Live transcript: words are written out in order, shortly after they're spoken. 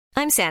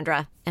I'm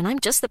Sandra, and I'm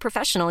just the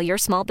professional your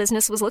small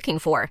business was looking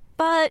for.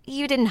 But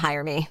you didn't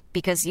hire me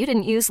because you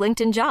didn't use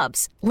LinkedIn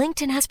Jobs.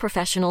 LinkedIn has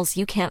professionals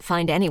you can't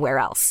find anywhere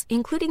else,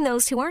 including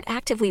those who aren't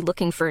actively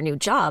looking for a new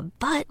job,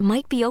 but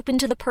might be open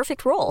to the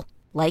perfect role,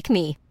 like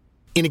me.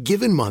 In a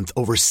given month,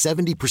 over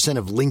 70%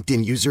 of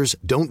LinkedIn users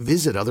don't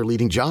visit other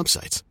leading job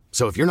sites.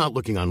 So if you're not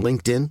looking on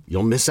LinkedIn,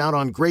 you'll miss out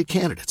on great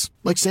candidates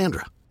like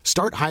Sandra.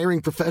 Start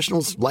hiring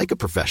professionals like a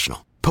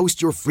professional.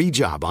 Post your free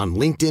job on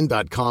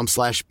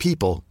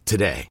linkedin.com/people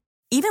today.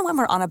 Even when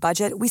we're on a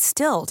budget, we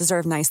still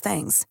deserve nice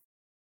things.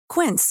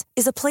 Quince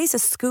is a place to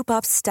scoop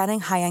up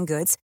stunning high-end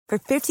goods for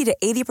 50 to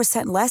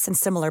 80% less than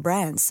similar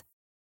brands.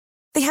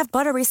 They have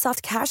buttery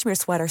soft cashmere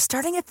sweaters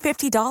starting at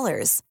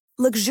 $50,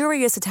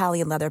 luxurious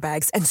Italian leather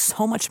bags, and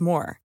so much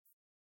more.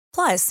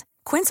 Plus,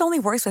 Quince only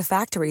works with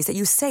factories that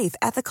use safe,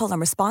 ethical, and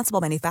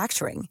responsible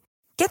manufacturing.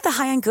 Get the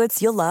high-end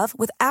goods you'll love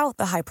without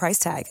the high price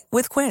tag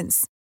with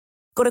Quince.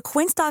 Go to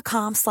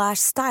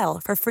quince.com/style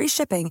for free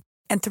shipping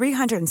and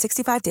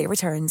 365-day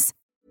returns.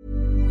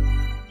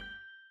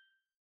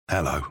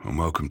 Hello and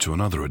welcome to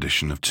another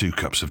edition of 2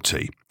 Cups of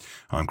Tea.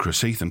 I'm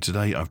Chris Heath and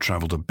today I've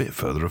travelled a bit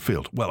further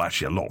afield. Well,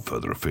 actually a lot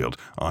further afield.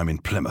 I'm in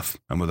Plymouth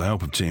and with the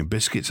help of Tea and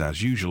Biscuits,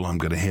 as usual, I'm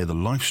going to hear the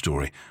life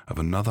story of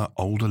another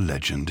older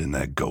legend in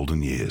their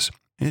golden years.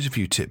 Here's a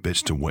few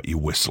tidbits to wet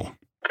your whistle.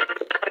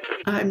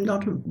 I'm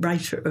not a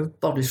writer of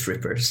bodice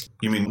rippers.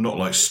 You mean not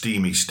like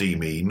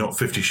steamy, not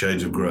 50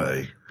 Shades of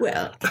Grey?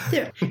 Well,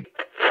 there.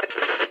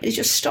 He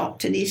just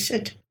stopped and he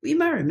said, "Will you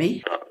marry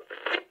me?"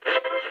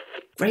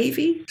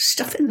 Gravy,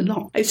 stuff in the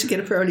lot. I used to get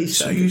up early.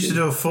 So you used to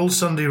do a full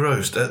Sunday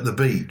roast at the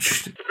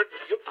beach?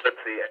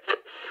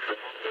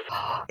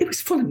 It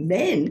was full of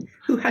men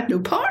who had no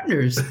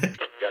partners.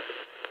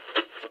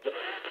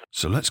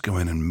 So let's go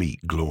in and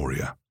meet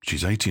Gloria.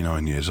 She's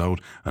 89 years old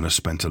and has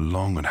spent a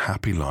long and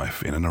happy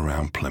life in and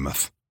around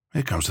Plymouth.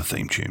 Here comes the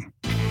theme tune.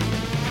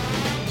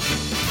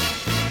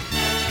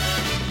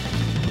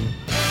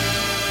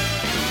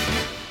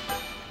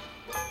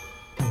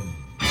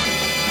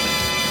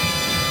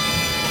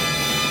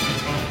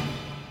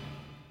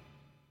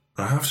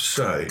 I have to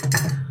say,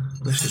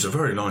 this is a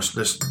very nice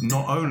list.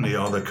 Not only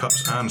are there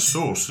cups and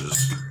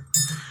saucers.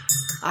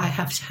 I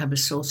have to have a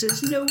saucer.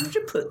 There's nowhere to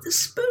put the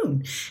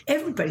spoon.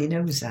 Everybody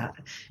knows that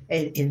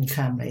in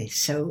family.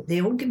 So they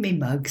all give me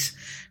mugs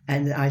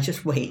and I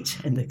just wait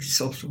and the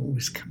saucer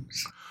always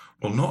comes.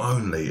 Well, not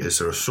only is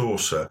there a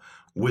saucer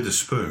with a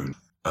spoon,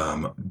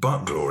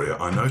 but Gloria,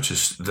 I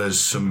noticed there's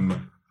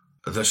some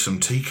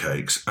tea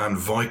cakes and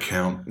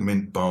Viscount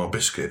mint bar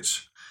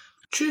biscuits.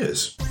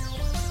 Cheers.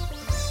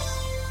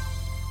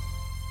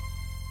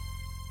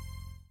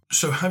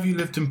 So have you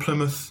lived in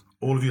Plymouth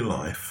all of your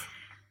life?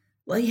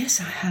 Well, yes,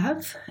 I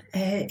have,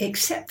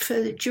 except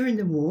for during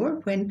the war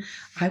when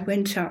I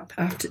went up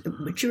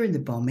during the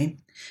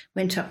bombing,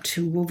 went up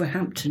to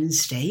Wolverhampton and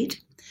stayed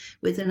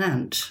with an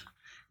aunt,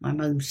 my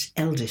mum's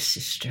eldest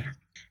sister.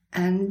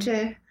 And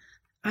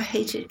I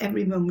hated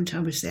every moment I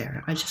was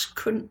there. I just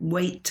couldn't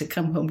wait to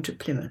come home to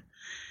Plymouth.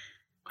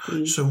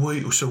 So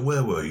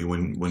where were you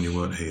when you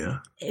weren't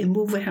here? In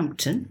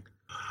Wolverhampton.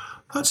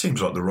 That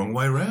seems like the wrong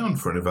way round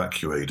for an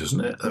evacuee,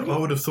 doesn't it? I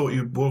would have thought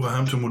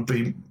Wolverhampton would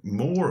be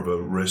more of a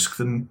risk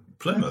than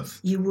Plymouth.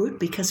 You would,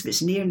 because of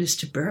its nearness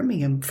to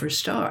Birmingham for a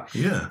start.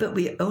 Yeah. But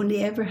we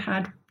only ever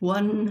had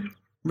one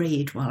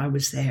raid while I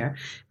was there,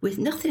 with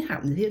nothing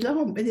happening.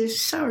 The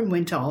siren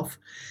went off,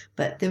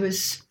 but there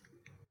was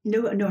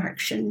no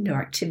action, no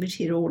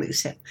activity at all,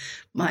 except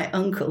my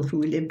uncle who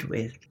we lived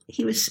with.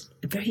 He was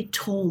a very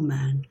tall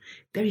man,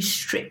 very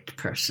strict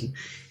person,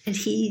 and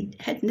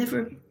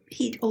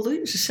although he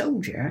was a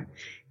soldier,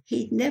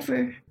 he'd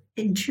never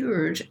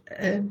endured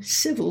a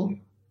civil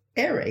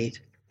air raid.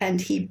 And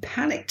he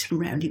panicked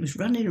around. He was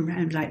running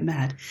around like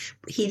mad.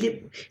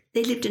 They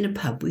lived in a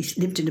pub. We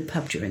lived in a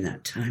pub during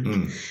that time.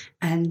 Mm.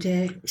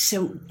 And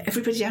so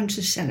everybody down to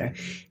the cellar.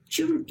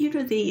 Do you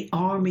know the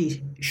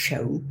army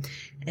show,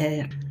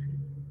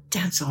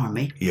 Dad's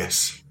Army?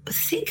 Yes.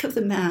 Think of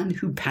the man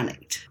who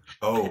panicked.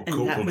 Oh,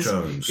 Corporal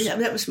Jones.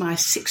 That was my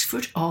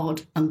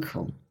 6-foot-odd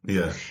uncle.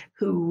 Yeah.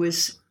 Who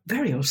was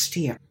very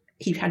austere.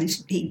 He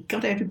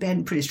got out of bed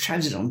and put his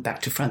trousers on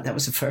back to front. That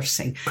was the first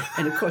thing.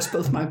 And of course,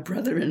 both my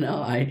brother and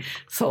I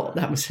thought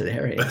that was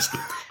hilarious.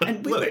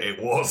 And it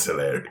was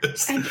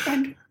hilarious.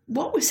 And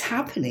what was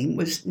happening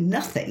was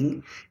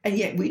nothing. And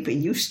yet we'd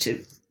been used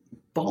to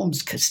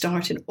bombs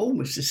starting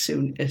almost as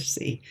soon as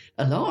the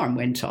alarm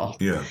went off.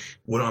 Yeah.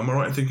 Well, am I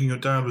right in thinking your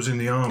dad was in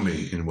the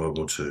army in World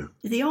War II?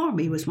 The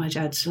army was my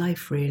dad's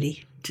life,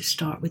 really, to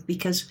start with,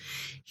 because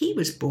he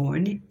was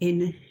born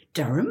in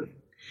Durham.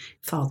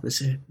 Father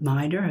was a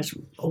miner, as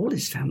all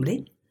his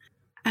family,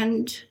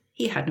 and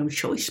he had no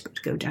choice but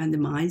to go down the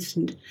mines,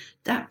 and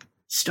that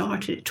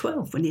started at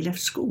 12 when he left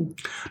school.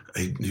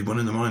 He went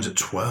in the mines at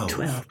 12?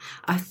 12.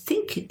 I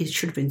think it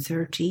should have been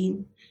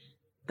 13,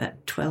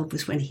 but 12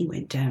 was when he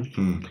went down.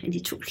 Mm. And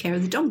he took care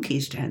of the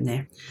donkeys down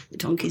there. The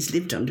donkeys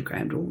lived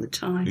underground all the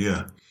time.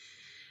 Yeah.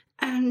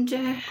 And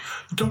the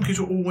donkeys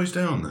were always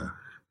down there?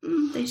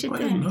 They did. I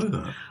didn't know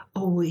that.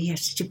 Oh,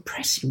 yes,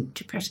 depressing.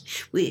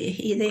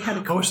 They had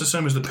a... Oh, it's the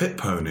same as the pit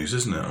ponies,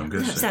 isn't it? I'm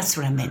guessing. That's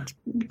what I meant.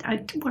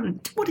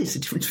 What is the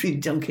difference between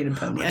a donkey and a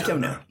pony? I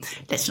don't know.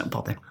 Let's not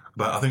bother.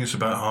 But I think it's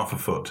about half a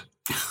foot.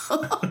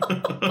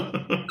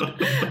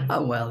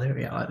 Oh, well, there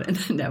we are then.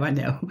 Now I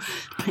know.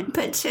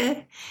 But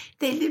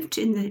they lived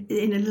in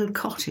a little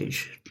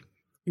cottage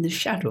in the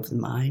shadow of the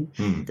mine.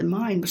 The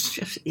mine was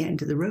just at the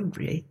end of the road,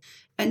 really.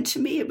 And to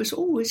me, it was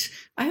always...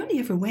 I only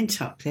ever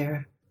went up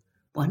there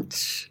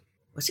once.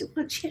 Was it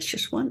once? Yes,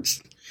 just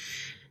once.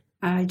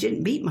 I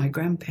didn't meet my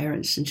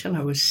grandparents until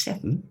I was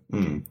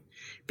 7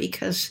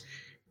 because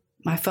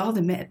my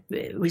father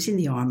was in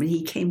the army.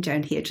 He came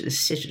down here to the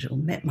Citadel,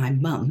 met my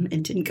mum,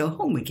 and didn't go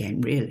home again,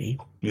 really.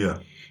 Yeah.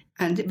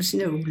 And it was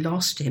no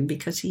loss to him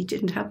because he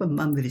didn't have a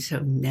mum of his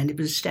own, and it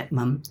was a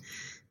stepmum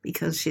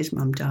because his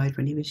mum died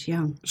when he was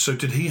young. So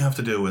did he have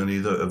to deal with any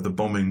of the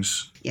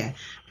bombings? Yeah,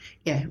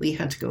 we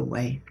had to go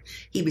away.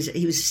 He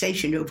was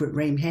stationed over at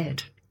Rame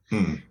Head,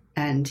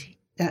 and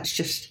that's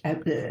just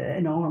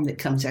an arm that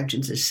comes out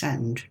into the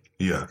sand.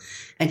 Yeah.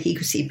 And he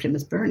could see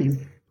Plymouth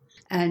burning.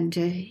 And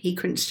he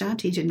couldn't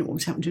stand. He didn't know what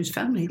was happening to his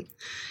family.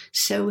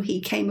 So he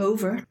came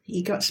over.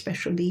 He got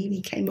special leave.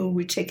 He came over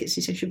with tickets.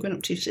 He said, "You're going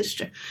up to your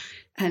sister."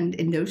 And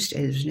in those days,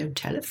 there was no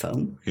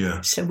telephone.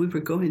 Yeah. So we were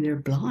going there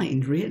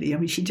blind, really. I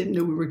mean, she didn't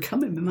know we were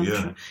coming. My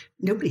mum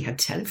nobody had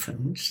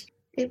telephones.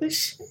 They were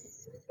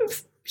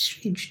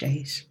strange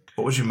days.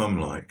 What was your mum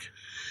like?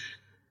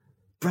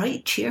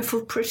 Bright,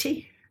 cheerful,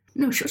 pretty.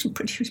 No, she wasn't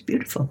pretty. She was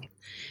beautiful.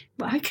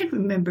 But I can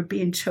remember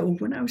being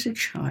told when I was a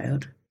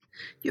child,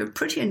 "You're a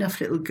pretty enough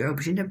little girl,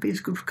 but you'll never be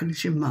as good looking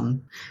as your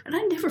mum." And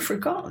I never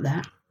forgot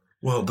that.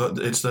 Well, it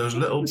was those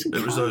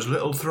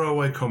little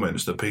throwaway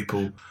comments that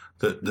people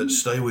that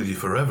stay with you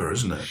forever,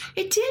 isn't it?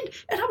 It did.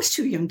 And I was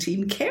too young to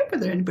even care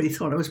whether anybody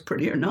thought I was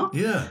pretty or not.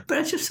 Yeah. But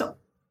I just thought,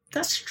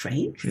 that's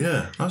strange.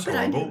 Yeah, that's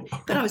horrible.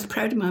 But I was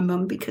proud of my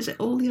mum because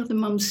all the other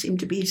mums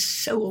seemed to be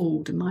so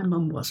old, and my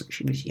mum wasn't.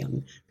 She was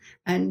young.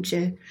 And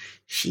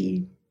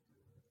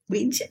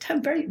we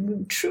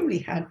truly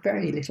had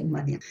very little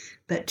money.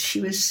 But she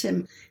was,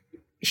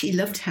 she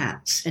loved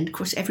hats. And of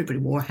course, everybody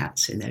wore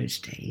hats in those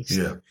days.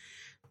 Yeah.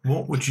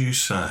 What would you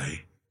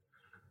say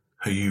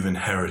you've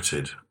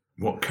inherited?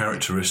 What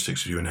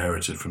characteristics have you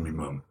inherited from your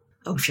mum?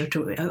 Oh, she'd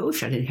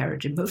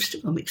inherited most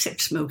of them,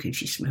 except smoking.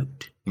 She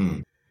smoked.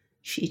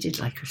 She did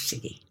like her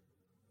ciggy.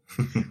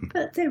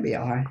 But there we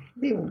are.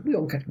 We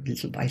all got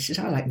little vices.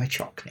 I like my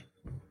chocolate.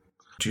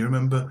 Do you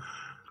remember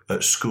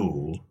at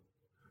school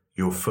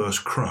your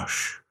first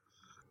crush?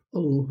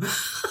 Oh,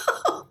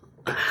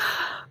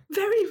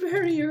 very,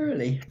 very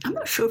early. I'm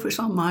not sure if it was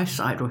on my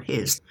side or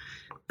his.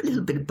 A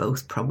little bit of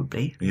both,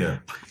 probably. Yeah.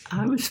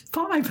 I was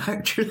 5,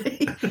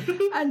 actually.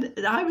 And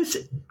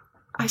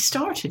I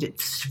started at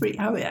 3.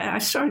 I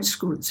started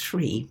school at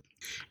 3.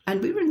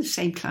 And we were in the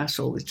same class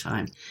all the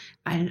time.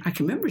 And I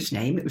can remember his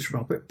name. It was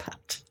Robert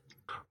Putt.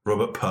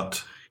 Robert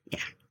Putt. Yeah.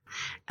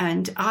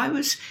 And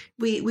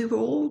we were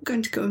all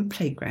going to go in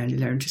playground and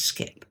learn to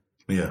skip.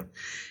 Yeah.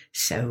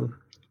 So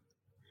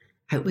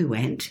out we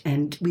went,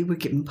 and we were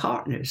given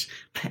partners.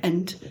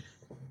 And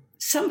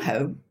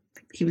somehow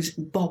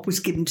Bob was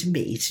given to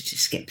me to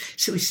skip.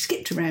 So we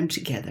skipped around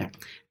together.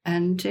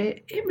 And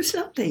it was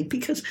lovely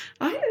because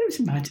I was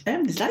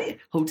like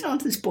holding on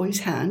to this boy's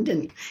hand,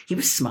 and he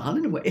was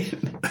smiling away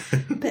at me.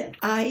 But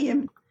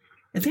I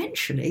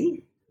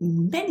eventually,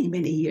 many,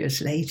 many years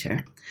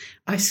later,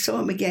 I saw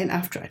him again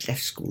after I'd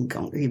left school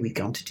and we'd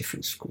gone to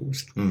different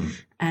schools.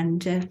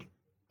 And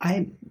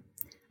I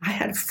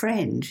had a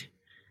friend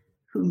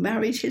who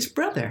married his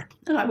brother,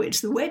 and I went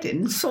to the wedding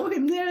and saw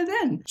him there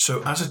then.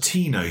 So as a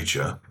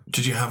teenager,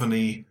 did you have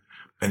any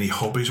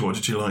hobbies? What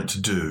did you like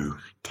to do?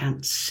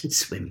 Dance and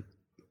swim.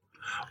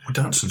 Oh,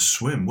 dance and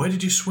swim. Where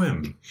did you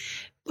swim?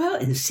 Well,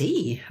 in the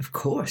sea, of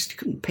course. You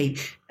couldn't pay.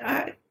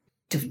 I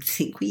don't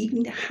think we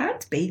even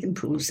had bathing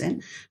pools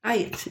then.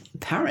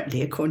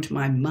 Apparently, according to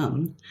my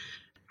mum,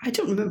 I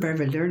don't remember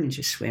ever learning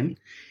to swim,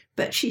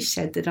 but she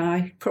said that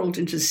I crawled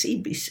into the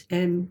sea.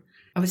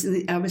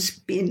 I was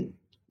being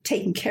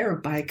taken care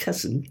of by a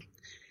cousin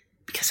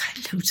because I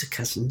had loads of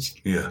cousins.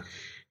 Yeah.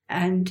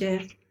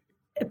 And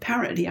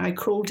apparently I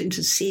crawled into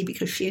the sea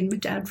because she and my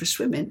dad were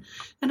swimming,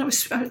 and I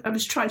was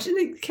trying to.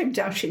 They came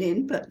dashing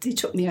in, but they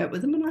took me out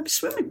with them, and I was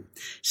swimming.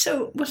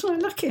 So wasn't I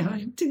lucky?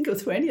 I didn't go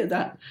through any of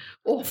that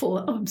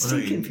awful.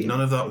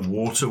 None of that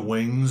water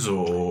wings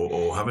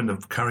or having to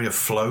carry a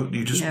float.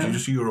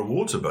 You were a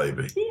water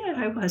baby. Yeah,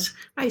 I was.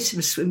 I used to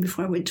have a swim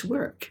before I went to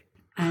work.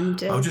 And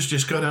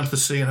just go down to the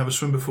sea and have a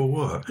swim before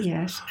work.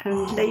 Yes,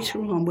 and later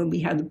on when we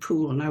had the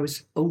pool and I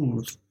was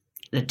old,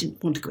 I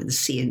didn't want to go in the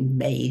sea in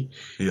May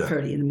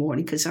early in the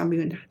morning because I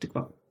had to go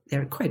up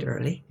there quite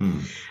early.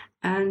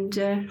 And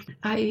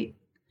I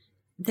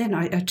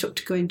took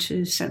to going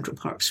to Central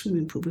Park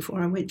swimming pool before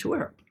I went to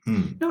work.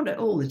 Not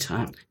all the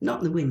time, not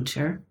in the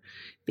winter,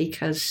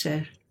 because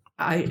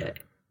I don't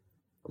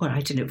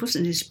know, it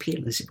wasn't as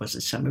appealing as it was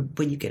in summer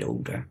when you get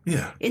older.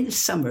 Yeah. In the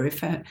summer,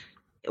 if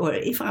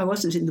I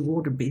wasn't in the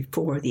water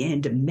before the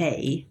end of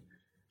May,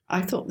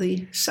 I thought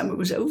the summer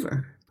was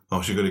over.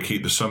 Oh, so you've got to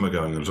keep the summer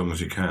going as long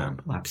as you can.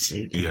 Oh,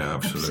 absolutely. Yeah,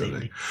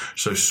 absolutely.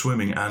 So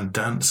swimming and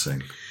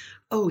dancing.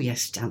 Oh,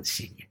 yes,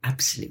 dancing.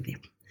 Absolutely.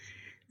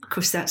 Of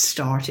course, that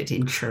started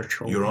in church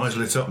hall. Your eyes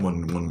lit up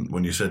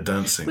when you said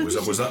dancing. Well,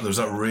 Was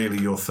that really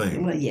your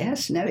thing? Well,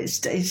 yes. No,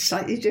 it's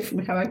slightly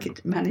different how I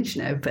could manage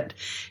now. But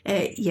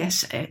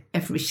yes,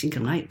 every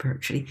single night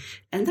virtually.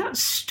 And that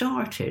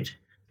started,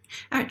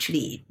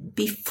 actually,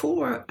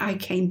 before I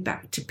came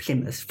back to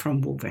Plymouth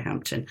from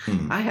Wolverhampton.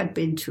 I had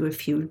been to a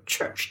few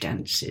church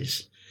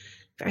dances,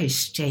 very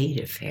staid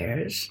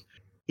affairs,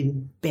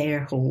 in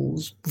bare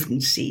halls,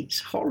 wooden seats,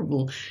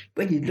 horrible,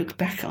 when you look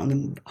back on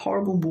them,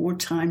 horrible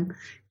wartime,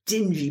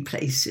 dingy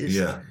places.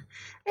 Yeah.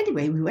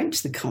 Anyway, we went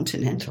to the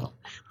Continental.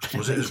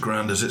 Was it as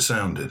grand as it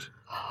sounded?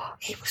 Oh,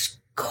 it was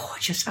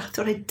gorgeous. I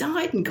thought I'd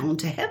died and gone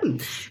to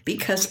heaven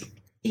because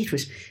it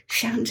was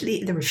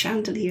chandelier. There were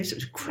chandeliers. It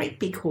was a great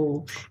big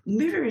hall,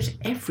 mirrors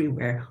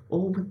everywhere,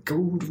 all with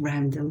gold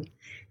around them.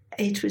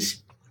 It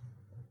was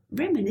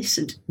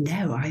reminiscent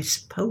now, I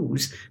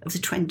suppose, of the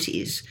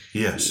 20s.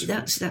 Yes.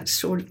 That's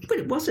sort of, well,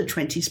 it was a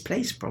 20s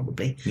place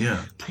probably.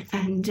 Yeah.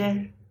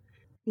 And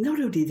not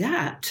only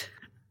that,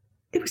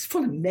 it was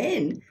full of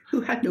men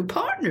who had no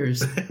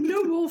partners,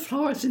 no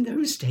wallflowers in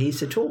those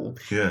days at all.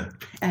 Yeah.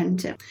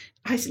 And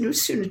I no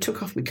sooner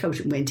took off my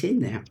coat and went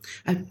in there.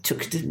 I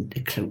took it to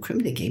the cloakroom.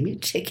 They gave me a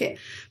ticket.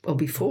 Well,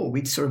 before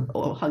we'd sort of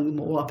all hung them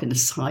all up in a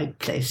side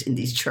place in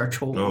these church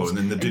halls. Oh, and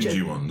then the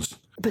dingy ones.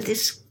 But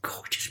this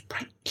gorgeous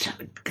bright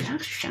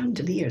glass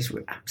chandeliers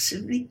were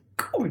absolutely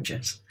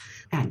gorgeous,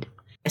 and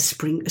a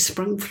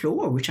sprung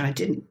floor, which I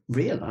didn't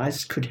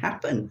realise could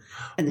happen.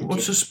 And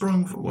What's a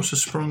sprung floor?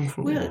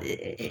 Well,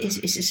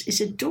 it's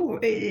a door.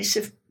 It's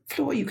a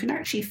floor you can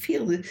actually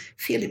feel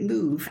it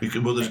move.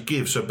 There's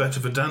give, so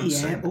better for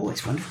dancing. Yeah, oh,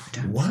 it's wonderful for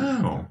dancing.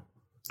 Wow.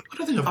 I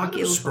don't think I've had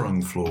a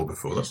sprung floor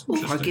before. That's our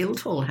interesting.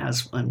 Guildhall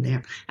has one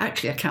there.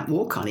 Actually, I can't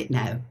walk on it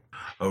now.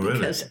 Oh, really?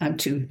 Because I'm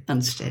too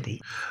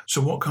unsteady.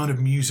 So what kind of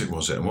music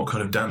was it, and what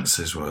kind of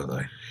dances were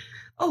they?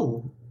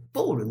 Oh,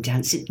 ballroom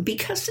dancing,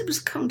 because it was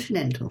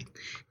continental.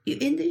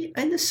 In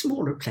the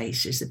smaller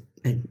places,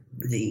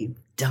 the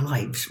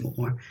dives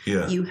more,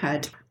 Yeah. you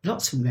had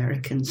lots of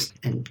Americans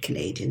and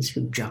Canadians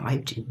who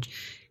jived and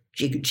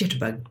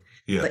jitterbug,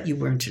 Yeah. but you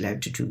weren't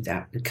allowed to do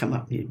that. You'd come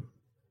up and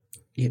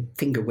your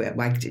finger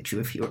wagged at you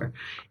if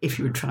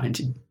you were trying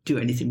to do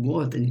anything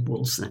more than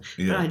waltz.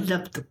 Yeah. But I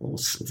loved the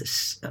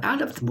waltz. I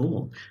loved them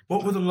all.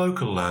 What were the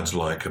local lads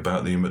like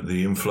about the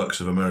influx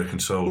of American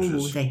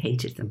soldiers? Oh, they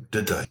hated them.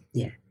 Did they?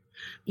 Yeah.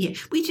 Yeah.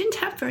 We didn't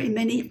have very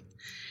many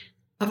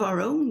of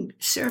our own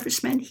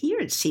servicemen here,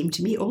 it seemed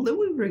to me, although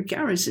we were a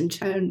garrison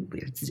town,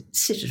 we had the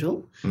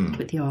citadel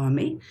with the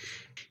army.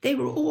 They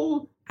were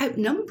all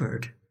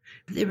outnumbered.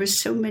 There were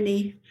so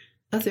many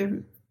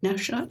other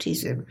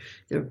nationalities. There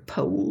were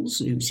Poles,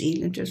 New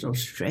Zealanders,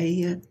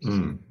 Australia.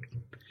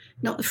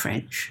 Not the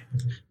French,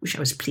 which I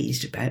was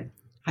pleased about.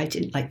 I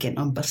didn't like getting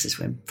on buses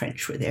when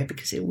French were there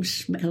because it always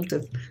smelled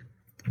of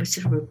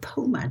sort of a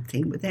pomade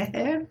thing with their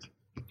hair.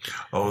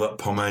 Oh, that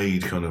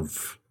pomade kind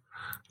of,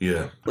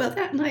 yeah. Well,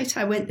 that night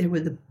I went there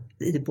with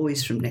the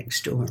boys from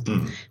next door.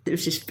 There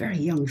was this very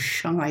young,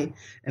 shy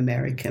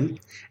American,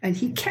 and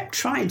he kept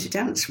trying to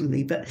dance with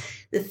me. But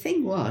the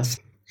thing was,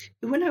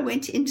 when I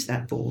went into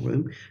that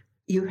ballroom,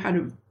 you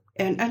had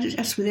and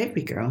as with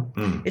every girl,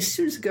 as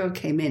soon as the girl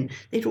came in,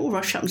 they'd all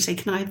rush up and say,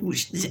 "Can I have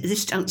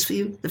this dance for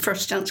you? The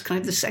first dance? Can I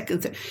have the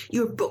second?"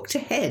 You were booked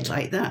ahead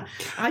like that.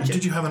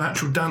 Did you have an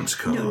actual dance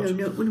card? No.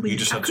 You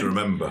just had to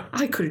remember.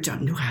 I could have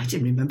done. No, I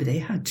didn't remember. They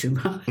had to.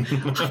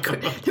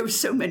 There were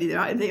so many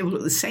there. They all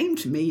looked the same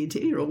to me.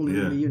 You're all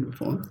in the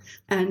uniform.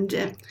 And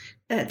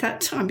at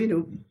that time,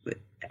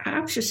 I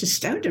was just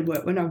astounded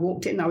when I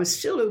walked in. I was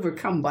still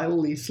overcome by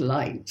all these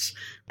lights.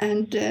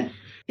 And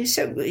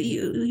so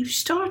you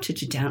started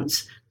to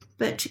dance,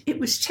 but it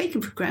was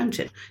taken for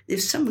granted.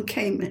 If someone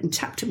came and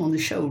tapped him on the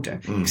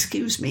shoulder,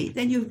 excuse me,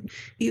 then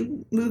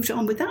you moved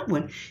on with that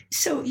one.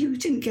 So you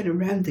didn't get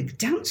around the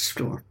dance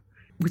floor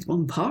with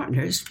one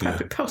partner,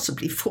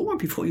 possibly four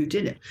before you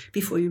did it,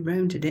 before you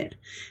rounded it.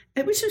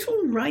 It was just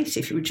all right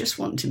if you were just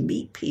wanting to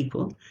meet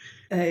people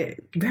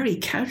very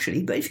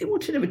casually, but if you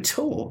wanted to have a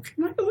talk,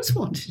 and I always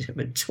wanted to have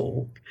a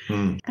talk,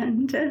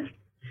 and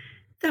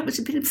that was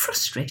a bit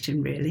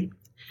frustrating, really.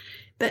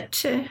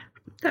 But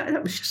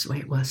that was just the way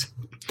it was.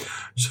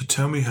 So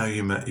tell me how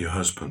you met your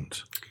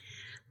husband.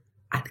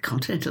 At the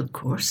Continental, of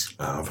course.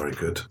 Ah, very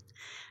good.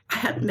 I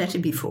hadn't met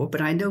him before, but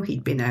I know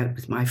he'd been out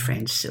with my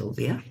friend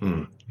Sylvia.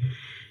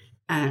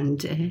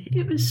 And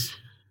it was...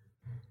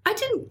 I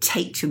didn't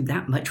take to him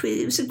that much.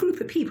 It was a group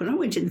of people. I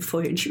went in the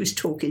foyer and she was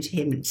talking to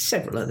him and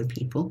several other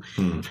people.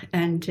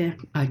 And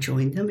I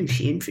joined them and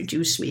she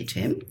introduced me to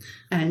him.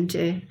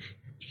 And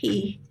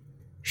he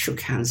shook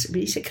hands with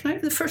me. He said, "Can I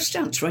have the first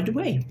dance right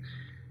away?"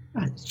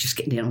 I was just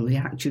getting in on the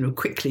act,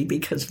 quickly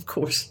because, of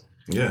course,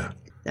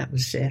 that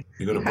was...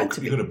 You got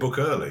to book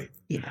early.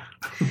 Yeah.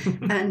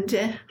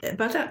 And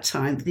by that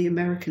time, the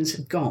Americans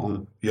had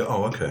gone. Yeah.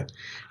 Oh, okay.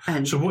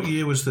 And so what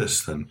year was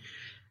this then?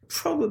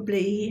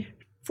 Probably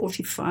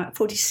 45,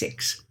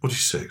 46.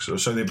 46.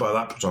 So by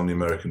that time the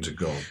Americans had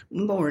gone.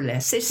 More or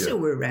less. They still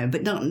were around,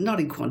 but not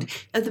in quantity.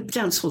 The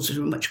dance halls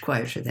were much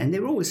quieter then. They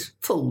were always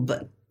full,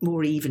 but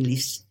more evenly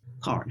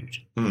partnered.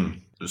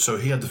 So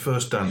he had the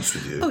first dance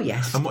with you? Oh,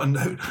 yes. And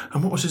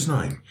what was his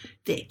name?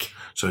 Vic.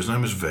 So his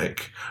name was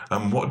Vic.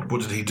 And what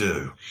did he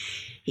do?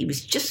 He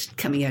was just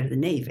coming out of the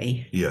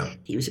Navy. Yeah.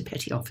 He was a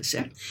petty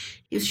officer.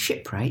 He was a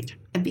shipwright.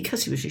 And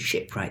because he was a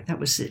shipwright, that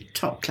was the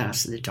top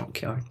class in the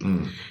dockyard.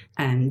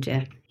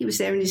 And he was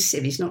there in his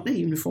civvies, not in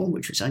uniform,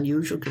 which was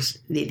unusual because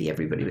nearly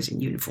everybody was in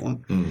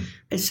uniform.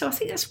 And so I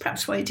think that's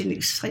perhaps why it didn't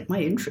excite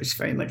my interest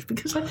very much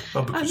because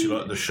you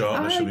like the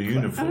sharpness of a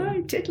uniform.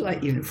 I did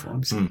like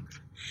uniforms.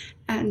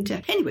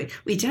 And anyway,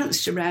 we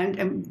danced around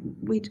and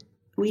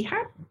we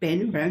had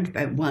been around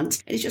about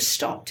once and he just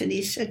stopped and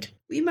he said,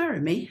 "Will you marry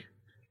me?"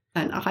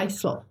 And I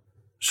thought,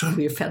 so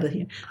we're a fella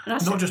here. And I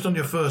said, not just on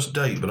your first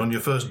date, but on your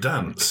first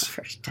dance.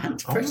 First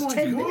dance, Oh first my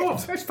 10 God.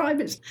 minutes, first 5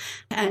 minutes.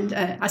 And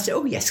I said,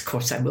 "Oh, yes, of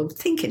course I will,"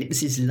 thinking it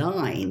was his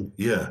line.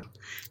 Yeah.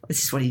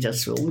 This is what he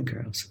does to all the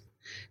girls.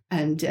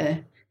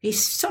 And he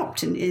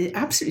stopped, and he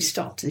absolutely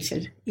stopped, and he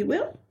said, "You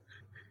will?"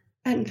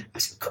 And I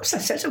said, "Of course I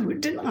said I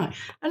would, didn't I?"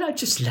 And I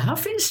just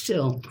laughing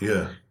still.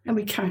 Yeah. And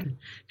we carried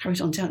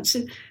on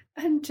dancing.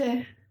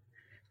 And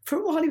for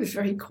a while he was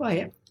very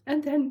quiet.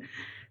 And then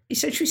he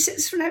said, "Should we sit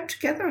this one out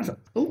together?" I thought,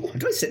 "Oh, why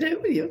do I sit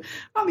out with you?"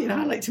 I mean,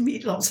 I like to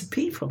meet lots of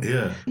people.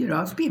 Yeah. You know,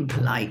 I was being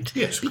polite.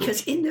 Yes, of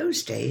because in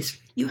those days,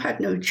 you had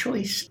no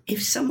choice.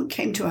 If someone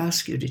came to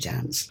ask you to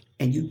dance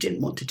and you didn't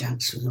want to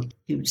dance with them,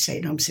 you would say,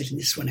 "No, I'm sitting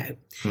this one out."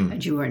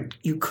 And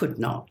you could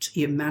not.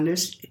 Your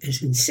manners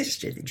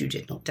insisted that you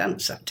did not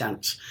dance that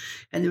dance.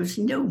 And there was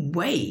no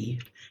way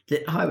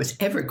that I was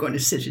ever going to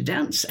sit a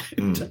dance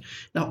out,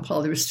 not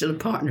while there was still a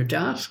partner to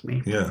ask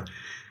me. Yeah.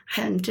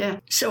 And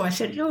so I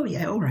said, "Oh,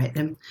 yeah, all right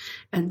then."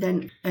 And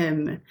then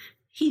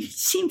he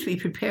seemed to be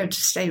prepared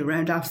to stay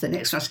around after the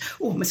next one. I said,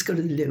 "Oh, I must go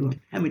to the loo."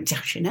 And we're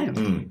dashing out.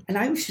 And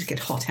I always just get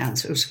hot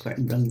hands, so I was quite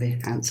and run the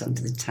hands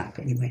under the tap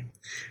anyway.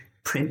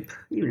 Primp,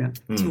 you know,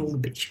 do all the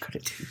bits you got to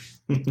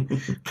do.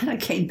 And I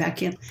came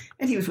back in,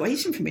 and he was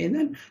waiting for me. And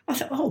then I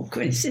thought, "Oh,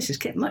 goodness, this is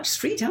getting much.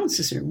 3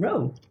 dances in a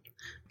row."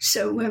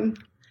 So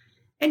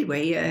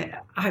anyway,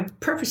 I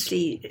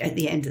purposely, at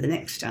the end of the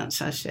next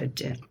dance, I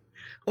said,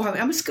 "Oh,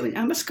 I must go in.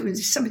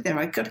 There's somebody there.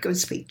 I've got to go and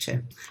speak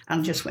to."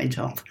 And just went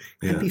off.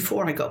 Yeah. And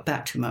before I got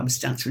back to him, I was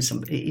dancing with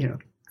somebody, you know.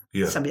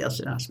 Yeah. Somebody else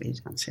had asked me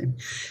to dance him.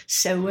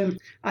 So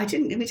we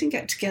didn't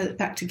get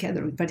back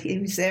together, but he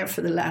was there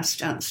for the last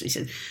dance. He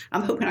said,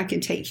 "I'm hoping I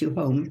can take you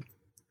home."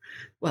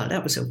 Well,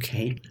 that was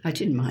okay. I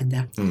didn't mind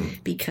that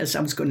because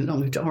I was going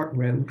along a dark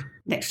road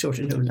next door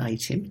to no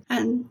lighting.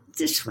 And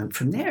this went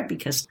from there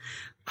because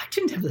I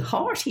didn't have the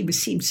heart. He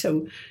seemed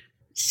so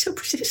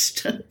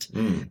persistent,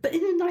 but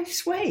in a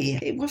nice way.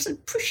 It wasn't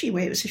a pushy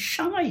way. It was a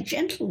shy,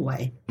 gentle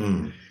way.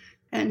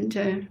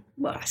 And,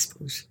 well, I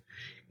suppose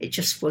it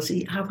just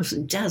wasn't, I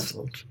wasn't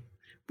dazzled,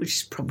 which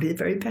is probably the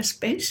very best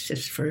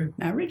basis for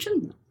marriage.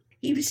 And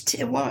he was,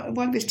 while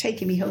he was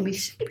taking me home, he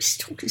was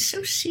talking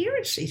so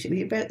seriously to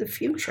me about the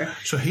future.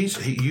 So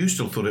you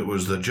still thought it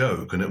was the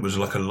joke and it was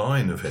like a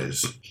line of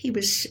his? He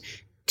was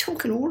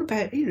talking all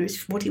about, you know,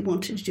 what he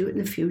wanted to do in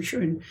the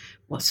future and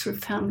what sort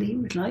of family he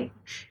would like.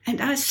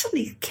 And I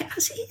suddenly,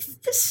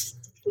 this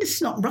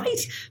is not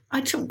right.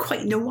 I don't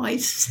quite know why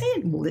he's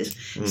saying all this.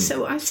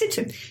 So I said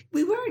to him,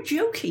 "We weren't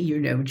joking, you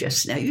know,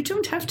 just now. You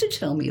don't have to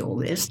tell me all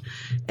this."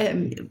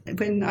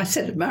 When I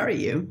said I'd marry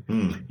you,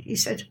 he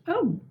said,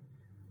 "Oh,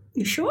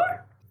 you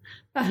sure?"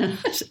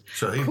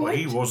 So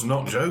he was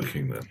not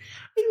joking then?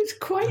 He was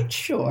quite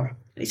sure.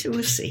 He said,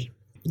 "We'll see."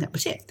 And that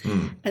was it.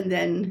 And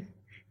then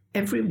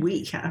every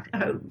week I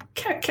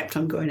kept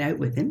on going out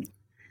with him.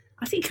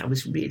 I think I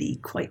was really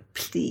quite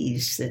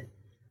pleased that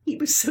he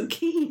was so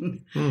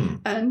keen.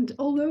 And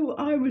although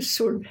I was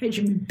sort of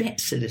hedging my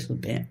bets a little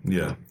bit,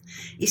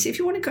 he said, "If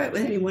you want to go out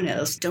with anyone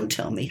else, don't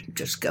tell me,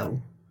 just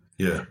go."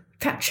 Yeah.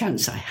 That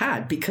chance I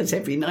had, because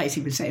every night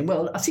he was saying,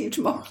 "Well, I'll see you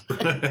tomorrow."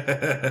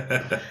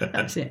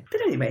 That's it.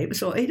 But anyway,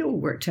 it all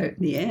worked out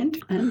in the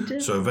end.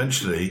 And so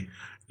eventually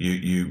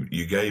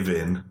you gave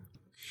in.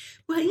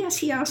 Well, yes,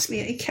 he asked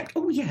me. He kept,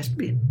 "Oh, yes."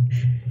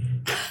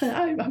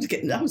 I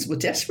was a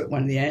desperate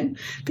one in the end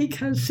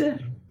because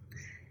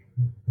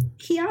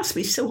he asked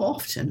me so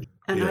often.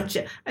 And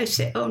I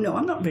said, "Oh, no,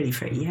 I'm not ready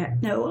for it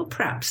yet. No, well,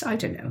 perhaps, I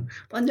don't know.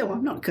 Well, no,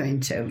 I'm not going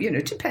to, you know,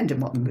 depend on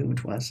what the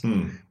mood was."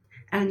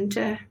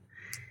 And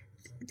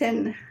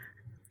then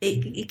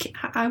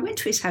I went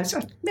to his house.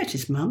 I met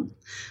his mum.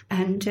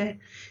 And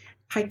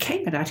I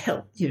came and I'd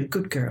helped, you know,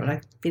 good girl.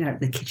 I'd been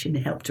out in the kitchen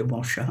and helped her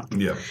wash up.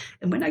 Yeah.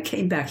 And when I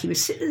came back, he was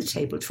sitting at the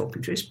table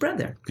talking to his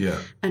brother. Yeah.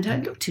 And I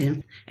looked at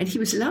him and he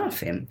was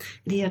laughing.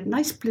 And he had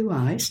nice blue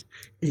eyes,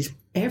 his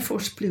Air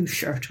Force blue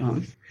shirt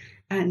on.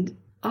 And,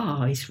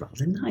 he's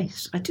rather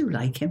nice. I do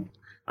like him.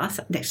 I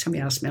thought next time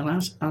he asks me,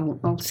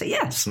 I'll say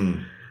yes.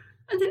 And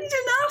then he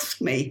didn't ask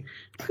me.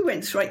 We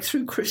went right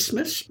through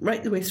Christmas,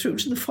 right the way through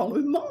to the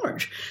following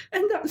March.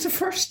 And that was the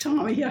first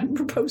time he hadn't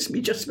proposed to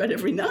me just about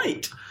every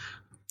night.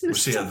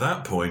 See, at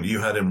that point, you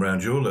had him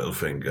round your little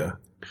finger,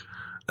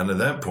 And at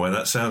that point,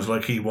 that sounds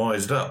like he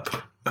wised up.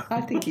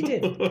 I think he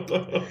did.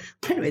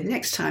 Anyway, the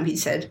next time he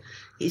said,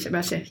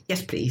 I said,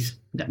 yes, please.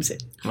 That was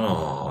it.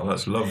 Oh,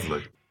 that's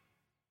lovely.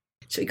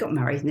 So he got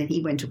married, and then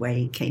he went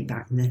away, came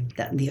back in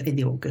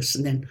the August,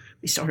 and then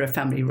we started a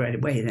family right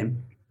away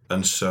then.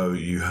 And so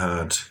you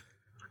had,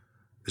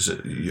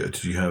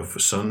 did you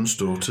have sons,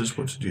 daughters?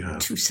 What did you have?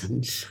 2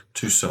 sons.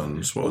 2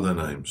 sons. What are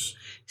their names?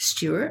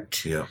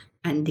 Stuart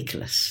and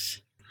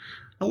Nicholas.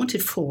 I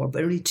wanted 4,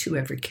 but only 2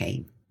 ever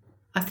came.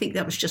 I think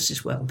that was just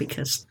as well,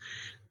 because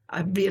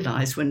I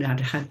realised when I'd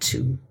had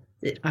 2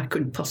 that I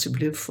couldn't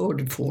possibly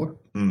afford 4.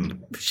 It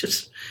was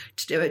just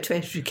to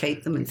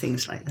educate them and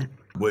things like that.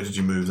 Where did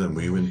you move then?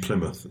 Were you in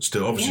Plymouth?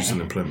 Still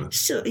in Plymouth?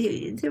 Still,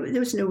 there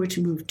was nowhere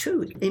to move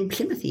to. In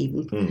Plymouth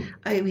even.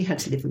 We had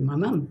to live with my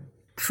mum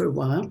for a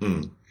while.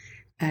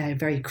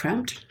 Very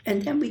cramped.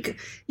 And then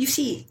you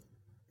see,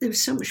 there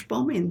was so much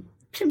bombing.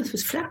 Plymouth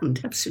was flattened,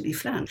 absolutely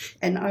flattened.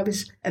 And I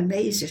was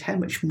amazed at how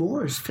much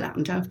more was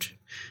flattened after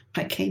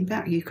I came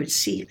back. You could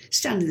see,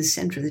 stand in the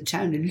centre of the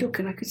town and look,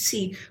 and I could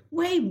see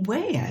way,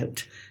 way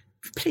out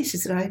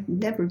places that I'd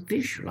never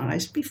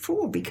visualised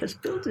before because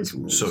buildings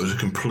were... So it was a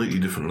completely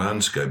different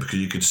landscape because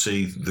you could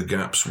see the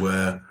gaps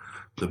where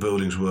the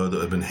buildings were that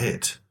had been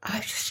hit. I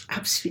was just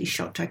absolutely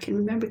shocked. I can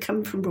remember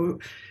coming from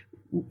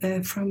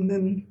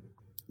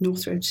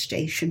North Road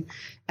Station,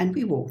 and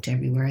we walked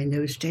everywhere in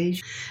those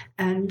days.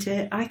 And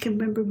I can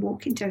remember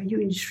walking down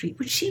Union Street,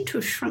 which seemed to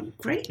have shrunk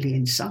greatly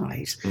in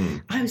size.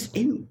 I was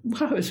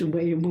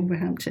away in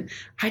Wolverhampton.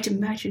 I'd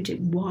imagined it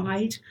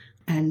wide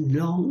and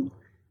long.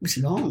 It was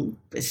long,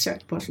 but it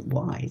certainly wasn't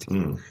wide.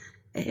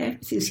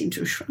 Everything seemed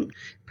to have shrunk.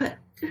 But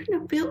there were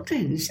no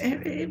buildings.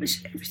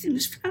 Everything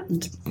was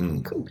flattened.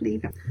 Couldn't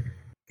believe it.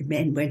 The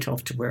men went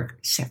off to work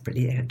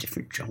separately. They had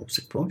different jobs,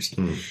 of course.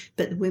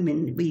 But the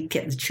women, we'd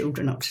get the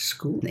children up to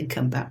school and they'd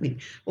come back. We'd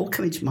all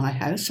come into my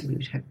house and we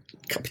would have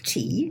a cup of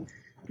tea.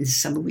 In the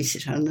summer, we'd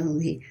sit on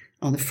the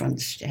front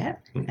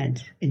step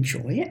and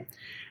enjoy it.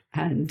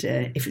 And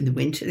if in the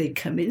winter they'd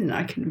come in, and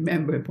I can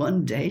remember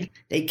one day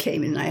they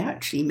came in and I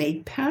actually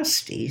made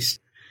pasties.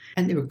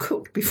 And they were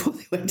cooked before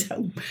they went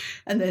home.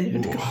 And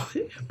then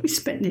we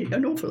spent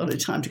an awful lot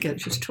of time together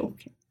just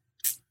talking.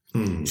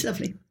 It's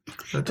lovely.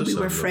 We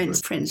were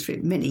friends for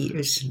many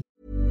years.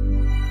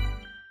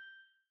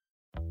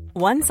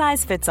 One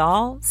size fits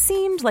all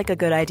seemed like a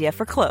good idea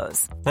for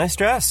clothes. Nice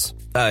dress.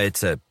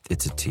 It's a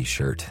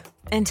T-shirt.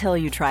 Until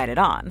you tried it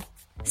on.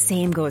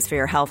 Same goes for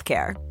your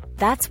healthcare.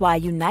 That's why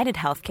United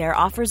Healthcare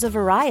offers a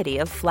variety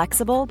of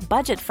flexible,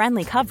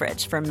 budget-friendly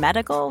coverage for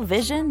medical,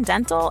 vision,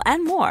 dental,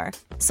 and more.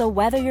 So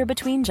whether you're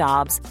between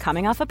jobs,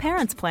 coming off a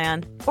parent's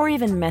plan, or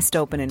even missed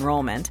open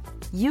enrollment,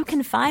 you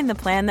can find the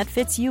plan that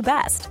fits you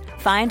best.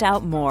 Find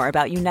out more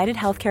about United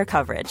Healthcare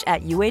coverage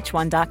at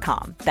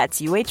UH1.com. That's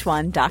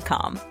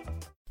UH1.com.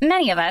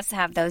 Many of us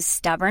have those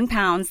stubborn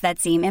pounds that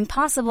seem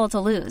impossible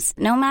to lose,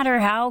 no matter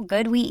how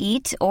good we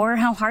eat or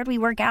how hard we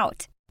work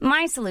out.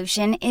 My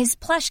solution is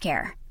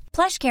PlushCare.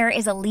 PlushCare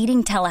is a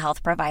leading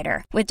telehealth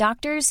provider with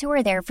doctors who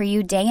are there for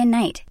you day and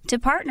night to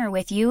partner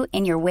with you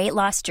in your weight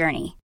loss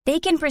journey. They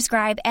can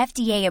prescribe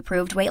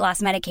FDA-approved weight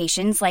loss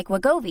medications like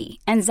Wegovy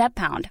and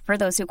Zepbound for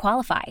those who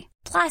qualify.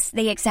 Plus,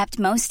 they accept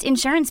most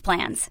insurance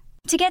plans.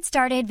 To get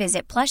started,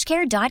 visit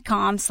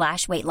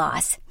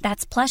plushcare.com/weightloss.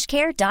 That's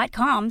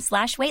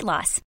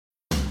plushcare.com/weightloss.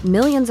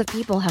 Millions of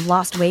people have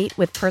lost weight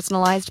with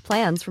personalized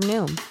plans from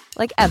Noom.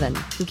 Like Evan,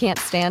 who can't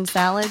stand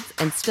salads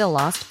and still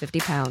lost 50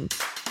 pounds.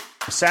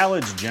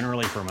 Salads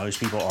generally for most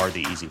people are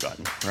the easy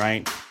button,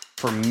 right?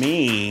 For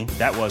me,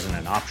 that wasn't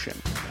an option.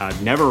 I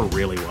never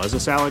really was a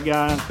salad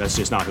guy. That's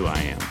just not who I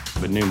am.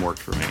 But Noom worked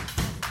for me.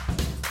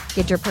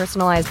 Get your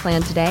personalized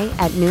plan today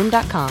at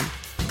Noom.com.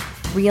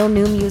 Real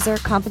Noom user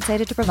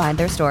compensated to provide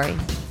their story.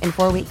 In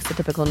 4 weeks, the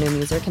typical Noom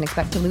user can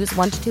expect to lose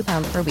 1 to 2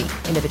 pounds per week.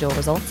 Individual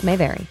results may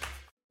vary.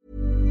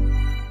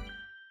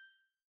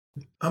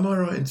 Am I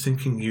right in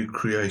thinking you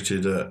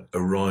created a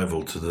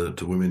rival to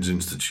the Women's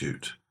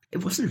Institute?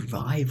 It wasn't a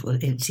rival,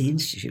 it's the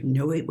Institute.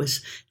 No, it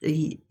was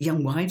the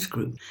Young Wives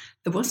Group.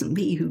 It wasn't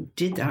me who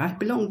did that. I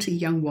belonged to the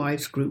Young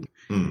Wives Group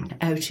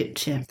out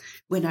at,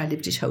 when I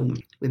lived at home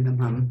with my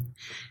mum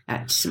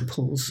at St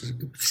Paul's,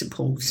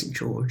 St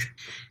George.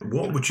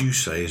 What would you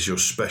say is your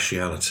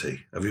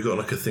speciality? Have you got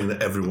like a thing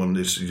that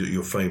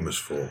you're famous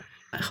for?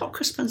 Hot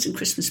cross buns and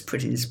Christmas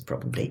puddings,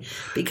 probably,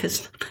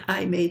 because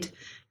I made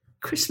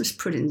Christmas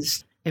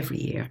puddings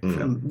every year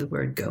from the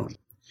word go.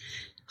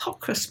 Hot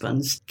cross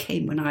buns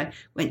came when I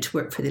went to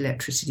work for the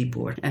electricity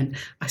board, and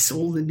I saw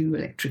all the new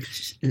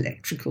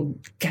electrical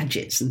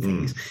gadgets and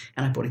things,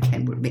 and I bought a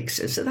Kenwood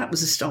mixer. So that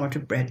was the start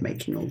of bread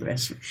making, all the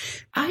rest of it.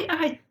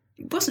 I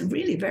wasn't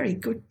really a very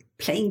good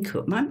plain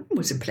cook. My mum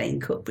was a plain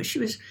cook, but it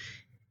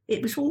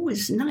was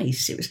always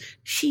nice.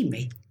 She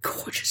made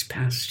gorgeous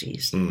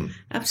pasties,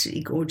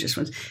 absolutely gorgeous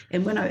ones.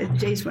 And the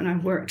days when I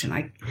worked, and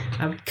I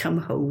would come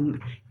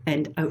home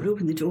and I would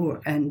open the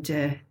door and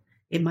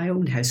in my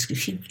own house,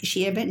 because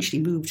she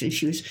eventually moved and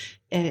she was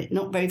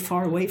not very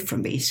far away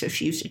from me, so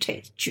she used to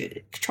take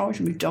charge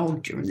of my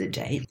dog during the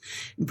day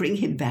and bring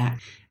him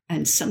back.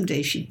 And some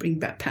days she'd bring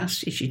back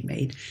pasties she'd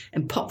made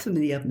and pop them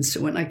in the oven.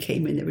 So when I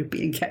came in, they were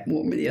being kept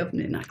warm in the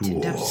oven and I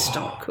didn't have to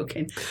start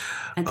cooking.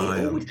 And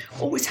they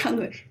always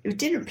hung, a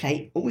dinner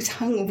plate always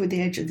hung over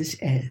the edge of this.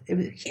 It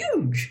was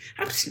huge,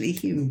 absolutely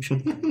huge.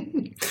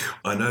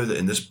 I know that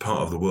in this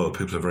part of the world,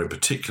 people are very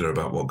particular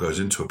about what goes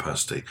into a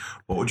pasty.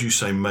 What would you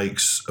say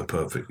makes a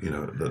perfect,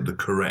 the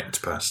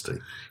correct pasty?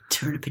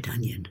 Turnip and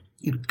onion.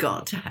 You've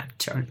got to have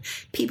turnip.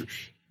 People,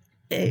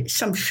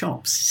 some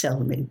shops sell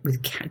them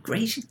with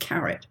grated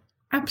carrot.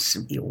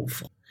 Absolutely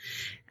awful.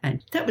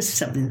 And that was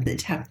something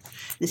that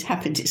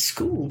happened at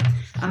school.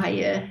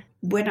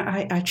 When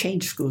I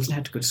changed schools and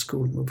had to go to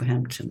school in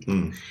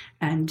Wolverhampton,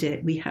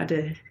 and we had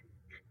a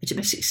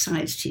domestic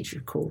science teacher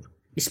called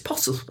Miss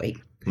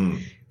Postlethwaite,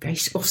 very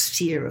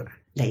austere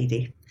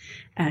lady.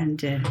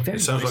 And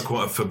it sounds like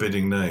quite a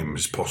forbidding name,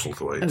 Miss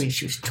Postlethwaite. I mean,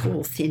 she was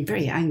tall, thin,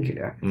 very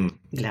angular,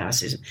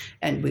 glasses,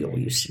 and we all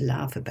used to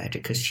laugh about her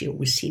because she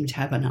always seemed to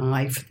have an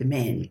eye for the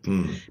men.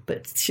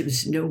 But there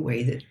was no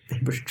way that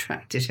they were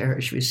attracted to her.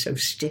 She was so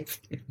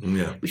stiff,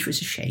 which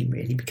was a shame,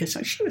 really, because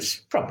she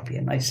was probably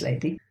a nice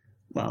lady.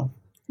 Well,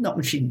 not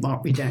when she'd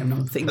mark me down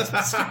on things.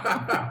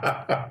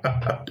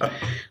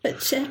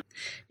 But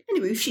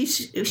anyway, she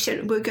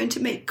said, we're going to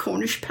make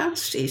Cornish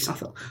pasties. I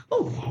thought,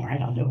 oh, all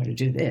right, I'll know how to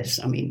do this.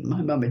 I mean,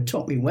 my mum had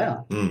taught me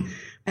well.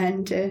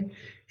 And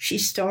she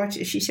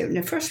said,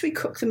 now first we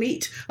cook the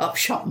meat. Up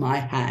shot my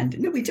hand.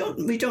 No, we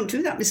don't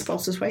do that, Miss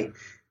Postlethwaite.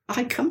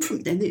 I come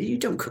from, then you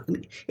don't cook the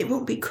meat. It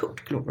won't be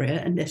cooked,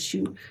 Gloria, unless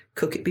you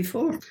cook it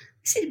before. I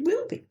said, it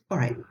will be. All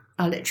right,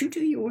 I'll let you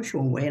do yours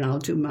your way and I'll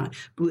do mine.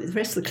 But the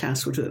rest of the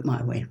class will do it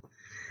my way.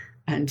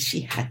 And she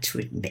had to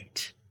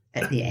admit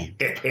at the end.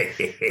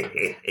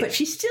 But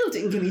she still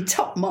didn't give me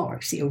top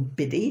marks, the old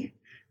biddy,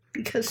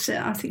 because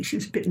I think she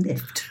was a bit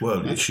miffed.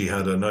 Well, she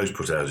had her nose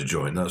put out of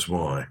joint, that's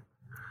why.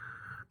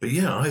 But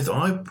yeah,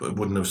 I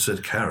wouldn't have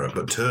said carrot,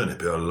 but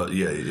turnip.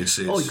 It's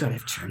oh, you've got to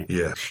have turnip.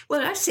 Yeah.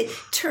 Well, I say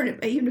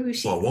turnip,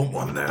 Well, I want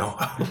one now.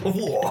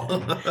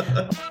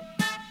 What?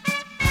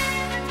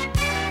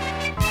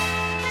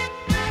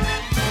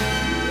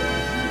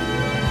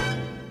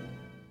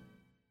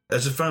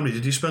 As a family,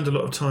 did you spend a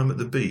lot of time at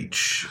the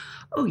beach?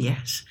 Oh,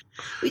 yes.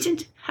 We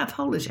didn't have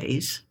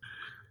holidays.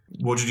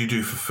 What did you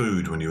do for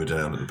food when you were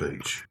down at the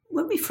beach?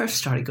 When we first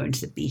started going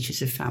to the beach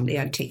as a family,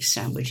 I'd take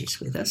sandwiches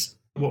with us.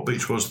 What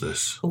beach was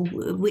this? Oh,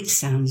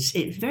 Whitsands.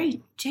 It's a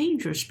very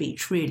dangerous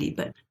beach, really,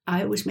 but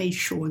I always made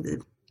sure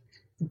that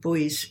the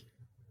boys,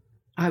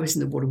 I was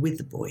in the water with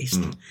the boys,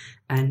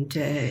 and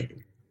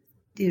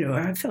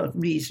I felt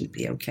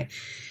reasonably okay.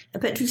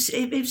 But it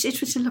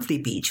was a lovely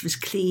beach. It was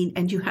clean,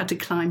 and you had to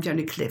climb down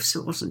a cliff,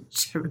 so it wasn't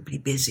terribly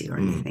busy or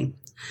anything.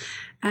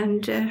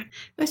 And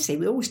let's say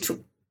we always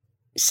took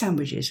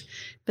sandwiches,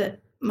 but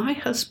my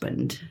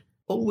husband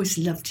always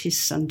loved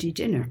his Sunday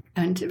dinner.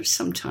 And there was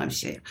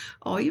sometimes you say,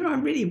 oh, I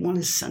really want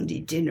a Sunday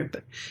dinner,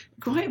 but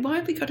why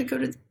have we got to go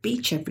to the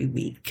beach every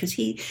week? Because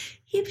you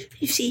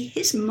see,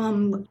 his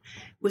mum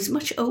was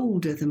much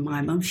older than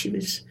my mum.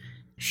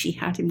 She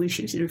had him when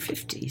she was in her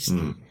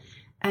 50s.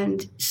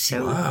 And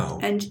so, wow.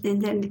 and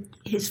then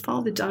his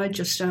father died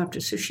just after,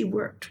 so she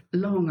worked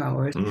long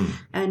hours.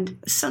 And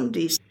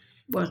Sundays,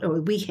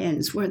 or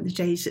weekends, weren't the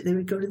days that they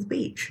would go to the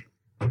beach.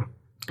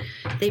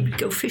 They would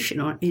go fishing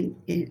on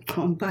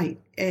bike,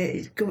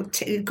 go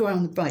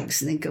on the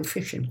bikes and then go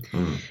fishing.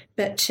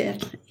 But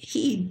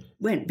he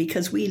went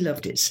because we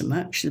loved it so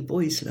much. The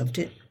boys loved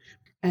it,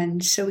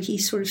 and so he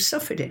sort of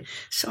suffered it.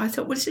 So I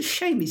thought, well, it's a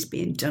shame he's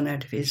being done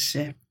out of his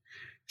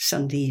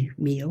Sunday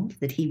meal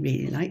that he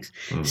really likes.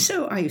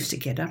 So I used to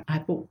get up. I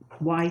bought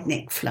wide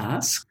neck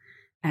flask.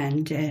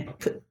 And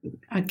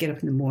I'd get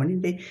up in the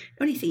morning. The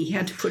only thing he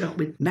had to put up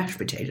with mashed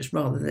potatoes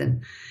rather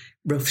than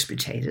roast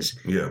potatoes.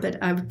 Yeah.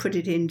 But I would put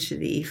it into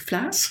the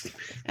flask,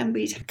 and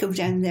we'd go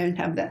down there and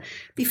have that.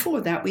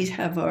 Before that, we'd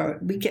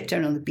get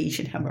down on the beach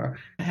and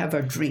have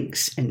our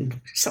drinks and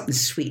something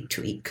sweet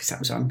to eat, because that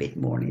was our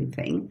mid-morning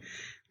thing.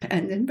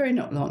 And then very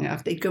not long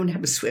after, they'd go and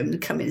have a swim and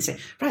come in and say,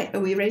 right, are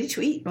we ready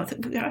to eat? Well,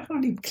 I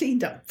hardly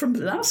cleaned up from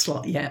the last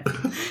lot yet.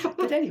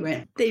 But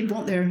anyway, they'd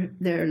want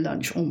their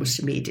lunch almost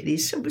immediately,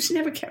 so it was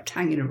never kept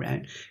hanging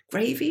around.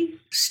 Gravy,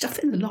 stuff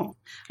in the lot.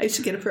 I used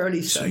to get up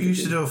early. So you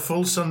used to do a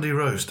full Sunday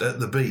roast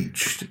at the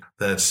beach?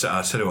 I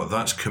tell you what,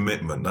 that's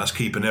commitment. That's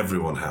keeping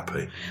everyone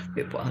happy.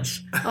 It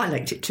was. I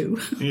liked it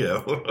too.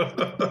 Yeah.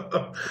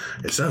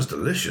 It sounds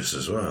delicious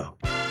as well.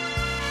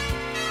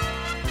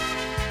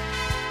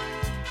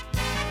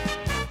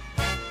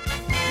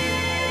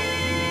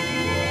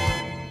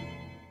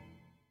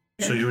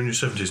 So you were in your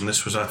 70s, and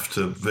this was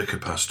after Vicar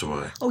passed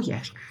away? Oh,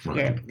 yes.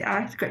 Right. Yeah,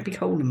 I had a great big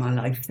hole in my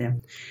life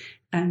then.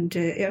 And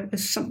I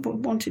was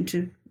wanted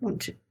to.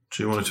 So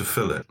you wanted to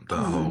fill it, that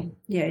hole?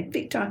 Yeah,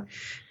 big time.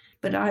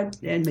 But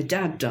and my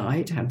dad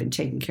died. I'd been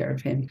taking care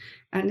of him.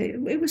 And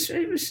it was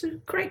a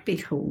great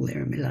big hole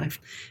there in my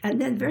life.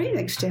 And then the very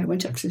next day I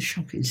went up to the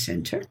shopping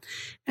centre,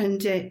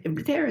 and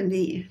there in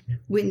the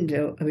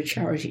window of a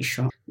charity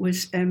shop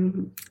was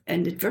an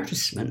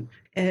advertisement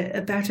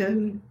about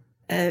a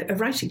a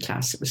writing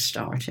class that was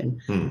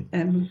starting.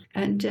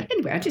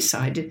 Anyway, I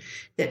decided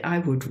that I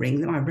would ring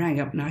them. I rang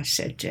up and I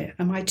said,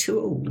 am I too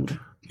old?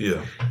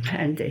 Yeah.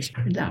 And they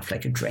laughed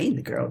like a drain,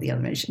 the girl at the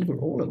other end. She said, we're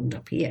all old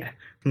up here.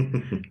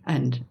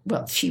 And,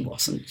 well, she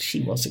wasn't.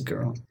 She was a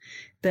girl.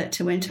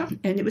 But I went on,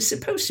 and it was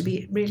supposed to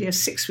be really a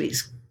 6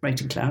 weeks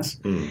writing class.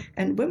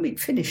 And when we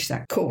finished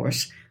that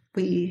course,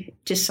 we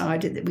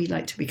decided that we'd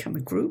like to become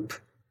a group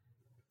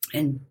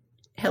and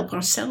help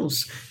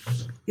ourselves,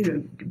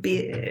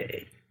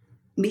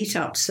 meet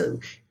up so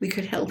we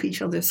could help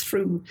each other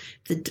through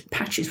the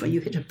patches when you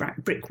hit a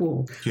brick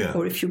wall,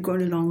 or if you're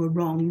going along a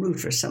wrong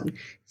route or something,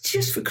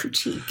 just for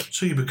critique.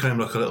 So you became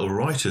like a little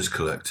writers'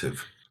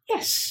 collective.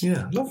 Yes.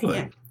 Yeah, lovely.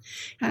 Yeah.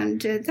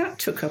 And that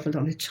took up a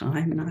lot of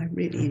time, and I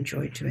really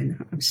enjoyed doing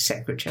that. I was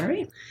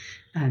secretary,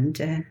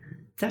 and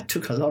that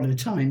took a lot of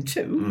time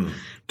too.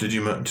 Did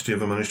you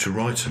ever manage to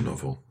write a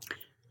novel?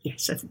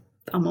 Yes,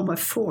 I'm on my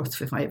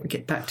 4th if I ever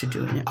get back to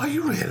doing it. Are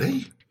you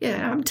really? Yeah,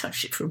 I haven't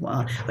touched it for a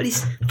while, but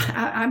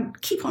I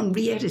keep on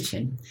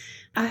re-editing.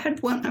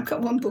 I've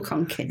got one book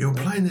on Kindle.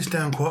 You're playing this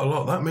down quite a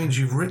lot. That means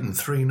you've written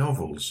 3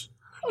 novels.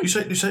 You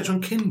say it's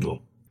on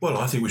Kindle? Well,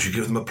 I think we should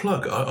give them a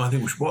plug. I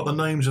think what are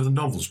the names of the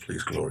novels,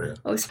 please, Gloria?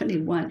 Oh, it's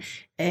only one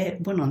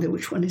on there.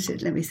 Which one is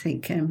it? Let me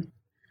think.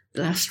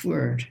 Last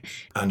Word.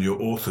 And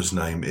your author's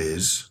name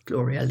is?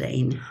 Gloria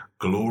Lane.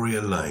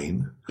 Gloria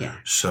Lane. Yeah.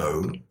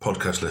 So,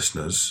 podcast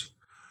listeners,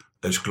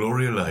 it's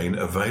Gloria Lane,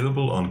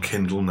 available on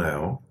Kindle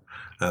now.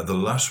 The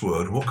Last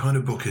Word, what kind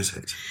of book is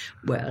it?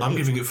 Well, I'm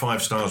giving it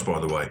 5 stars, by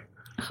the way.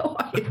 Oh,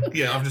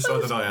 yeah, I've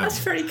decided I am. That's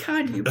very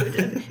kind of you, but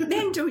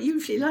men don't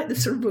usually like the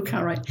sort of book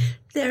I write.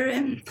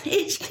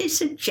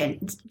 It's a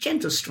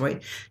gentle story,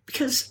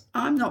 because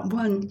I'm not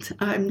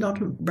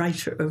a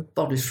writer of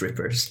bodice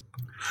rippers.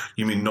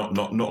 You mean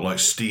not like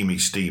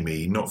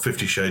steamy, not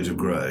 50 Shades of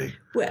Grey?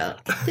 Well,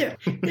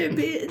 there'll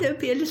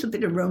be a little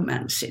bit of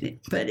romance in it,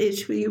 but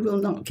you will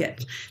not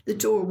get. The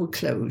door will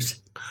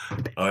close.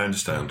 I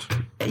understand.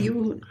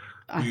 You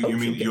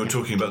mean you're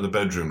talking about the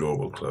bedroom door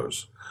will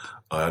close?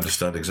 I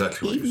understand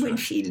exactly what you're saying. Even when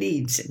she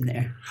leaves in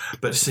there.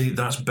 But see,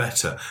 that's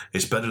better.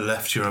 It's better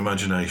left to your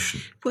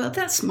imagination. Well,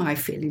 that's my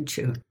feeling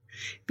too.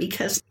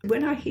 Because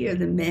when I hear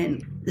the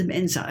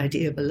men's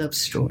idea of a love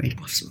story,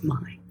 it wasn't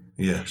mine.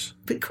 Yes.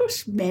 But of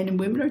course, men and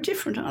women are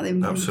different, aren't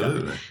they?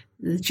 Absolutely.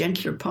 The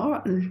gentler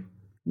part, and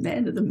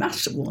men are the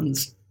massive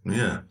ones.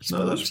 Yeah.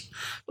 No, that's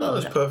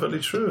perfectly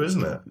true,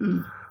 isn't it?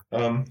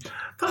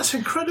 That's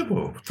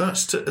incredible.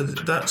 That's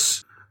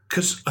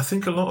because I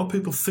think a lot of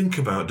people think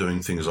about doing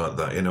things like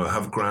that,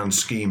 have grand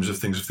schemes of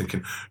things, of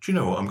thinking, do you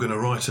know what, I'm going to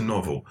write a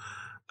novel.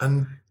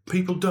 And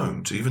people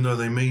don't, even though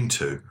they mean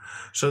to.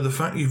 So the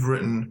fact you've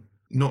written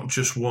not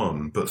just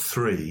 1, but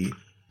 3,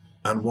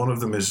 and one of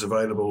them is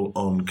available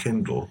on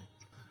Kindle,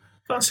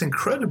 that's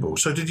incredible.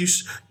 So did you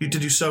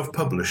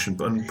self-publish and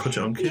put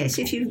it on Kindle? Yes,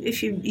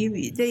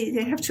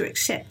 they have to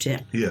accept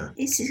it. Yeah.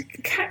 It's a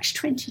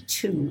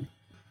catch-22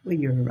 when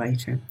you're a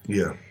writer.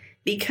 Yeah.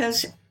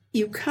 Because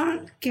you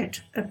can't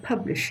get a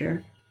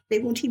publisher. They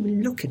won't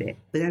even look at it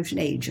without an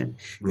agent.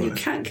 Right. You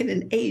can't get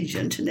an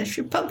agent unless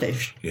you're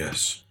published.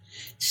 Yes.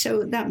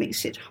 So that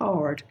makes it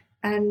hard.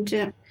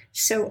 And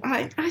so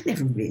I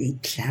never really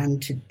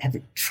planned to ever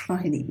try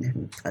and even have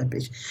it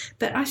published.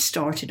 But I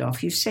started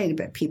off, you're saying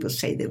about people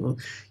say they will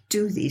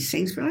do these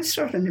things, but I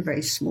started in a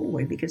very small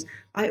way because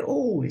I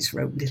always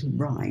wrote little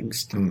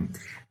rhymes. And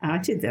I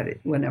did that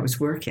when I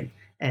was working.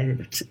 I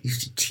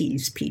used to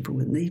tease people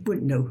and they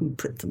wouldn't know who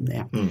put them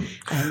there.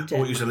 And,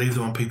 or used to leave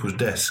them on people's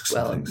desks.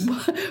 Well,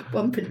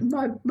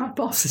 my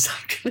bosses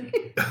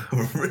actually.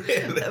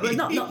 Really? Well,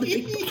 not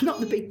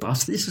the big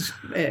boss. This is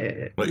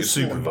like your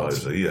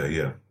supervisor. Boss.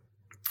 Yeah.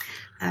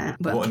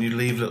 And you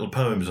leave little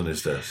poems on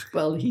his desk?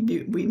 Well, we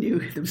knew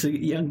there was a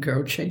young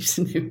girl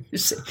chasing him,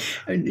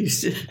 and he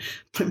used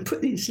to put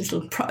these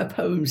little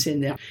poems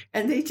in there.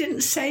 And they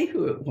didn't say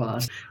who it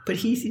was, but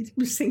he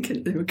was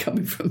thinking they were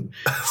coming from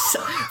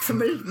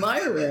an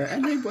admirer,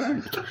 and they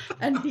weren't.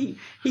 And he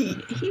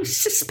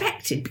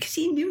suspected, because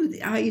he knew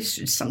that I used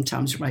to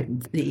sometimes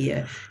write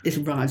the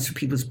little rhymes for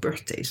people's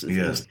birthdays and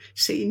things.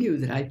 So he knew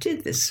that I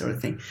did this sort of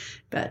thing.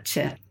 But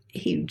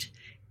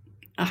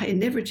I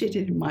never did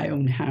it in my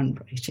own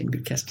handwriting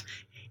because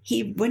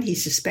when he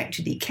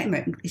suspected, he came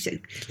out and he said,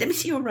 "Let me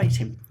see your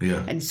writing."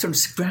 Yeah. And he sort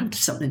of grabbed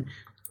something.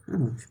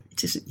 Oh,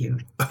 it isn't you.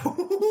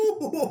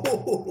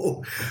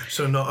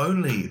 So not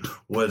only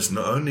was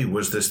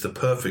this the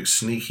perfect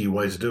sneaky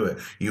way to do it,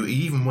 you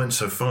even went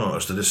so far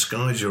as to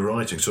disguise your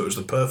writing, so it was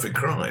the perfect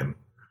crime.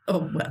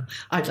 Oh, well,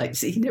 I'd like to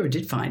see. He never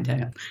did find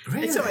out.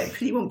 Really? It's all right,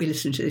 he won't be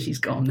listening to this. He's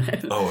gone now.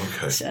 Oh,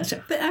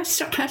 okay. But I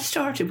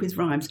started with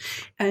rhymes,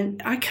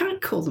 and I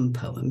can't call them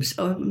poems.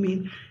 I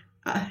mean,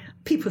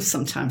 people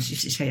sometimes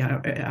used to say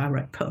I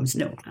write poems.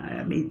 No,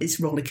 I mean,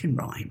 it's rollicking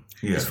rhyme,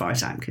 as far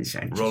as I'm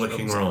concerned.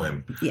 Rollicking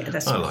rhyme. Yeah,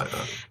 that's I like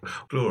that.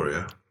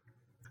 Gloria,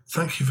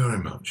 thank you very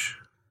much.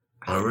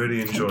 I really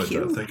enjoyed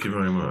that. Thank you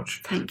very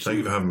much. Thank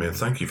you for having me, and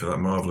thank you for that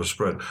marvellous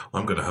spread.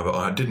 I'm going to have it.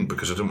 I didn't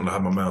because I didn't want to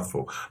have my mouth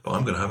full, but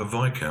I'm going to have a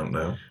Viscount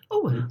now.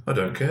 Oh, well. I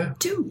don't care.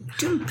 Do,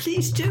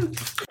 please do.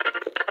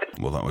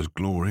 Well, that was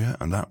Gloria,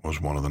 and that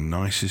was one of the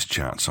nicest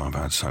chats I've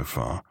had so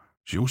far.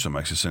 She also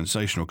makes a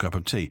sensational cup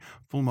of tea,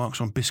 full marks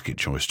on biscuit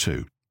choice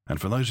too.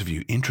 And for those of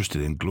you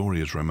interested in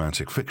Gloria's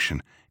romantic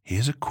fiction,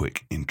 here's a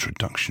quick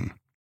introduction.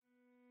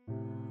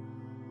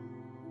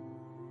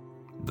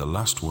 The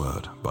Last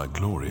Word by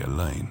Gloria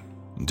Lane.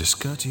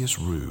 Discourteous,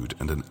 rude,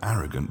 and an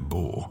arrogant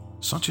bore,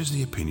 such is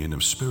the opinion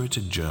of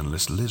spirited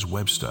journalist Liz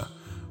Webster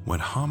when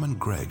Harmon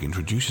Gregg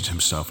introduces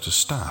himself to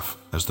staff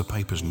as the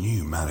paper's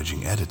new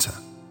managing editor.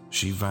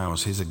 She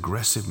vows his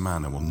aggressive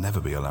manner will never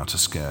be allowed to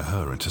scare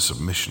her into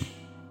submission.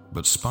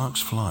 But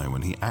sparks fly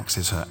when he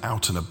axes her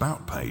out and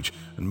about page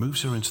and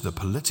moves her into the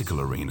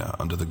political arena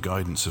under the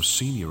guidance of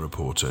senior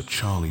reporter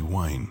Charlie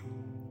Wayne.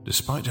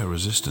 Despite her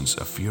resistance,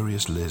 a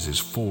furious Liz is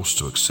forced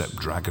to accept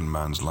Dragon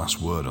Man's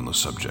last word on the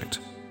subject.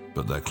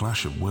 But their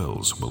clash of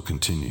wills will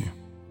continue.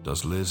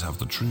 Does Liz have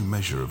the true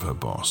measure of her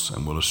boss,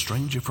 and will a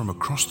stranger from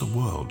across the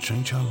world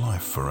change her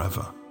life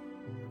forever?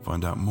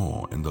 Find out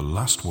more in The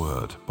Last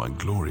Word by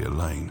Gloria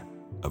Lane,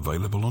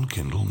 available on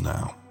Kindle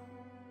now.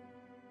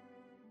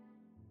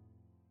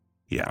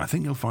 Yeah, I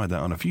think you'll find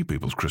that on a few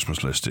people's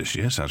Christmas list this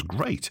year. Sounds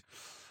great.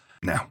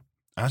 Now,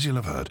 as you'll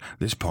have heard,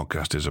 this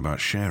podcast is about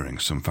sharing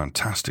some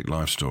fantastic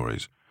life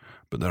stories,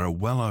 but there are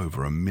well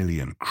over 1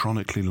 million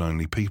chronically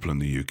lonely people in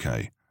the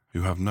UK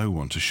who have no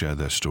one to share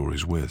their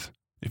stories with.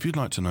 If you'd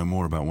like to know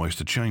more about ways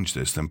to change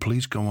this, then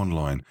please go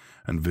online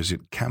and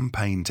visit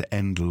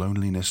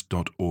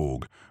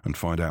campaigntoendloneliness.org and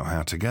find out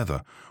how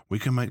together we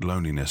can make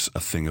loneliness a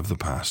thing of the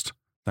past.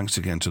 Thanks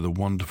again to the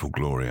wonderful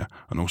Gloria,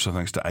 and also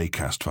thanks to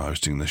Acast for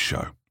hosting this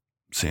show.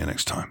 See you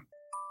next time.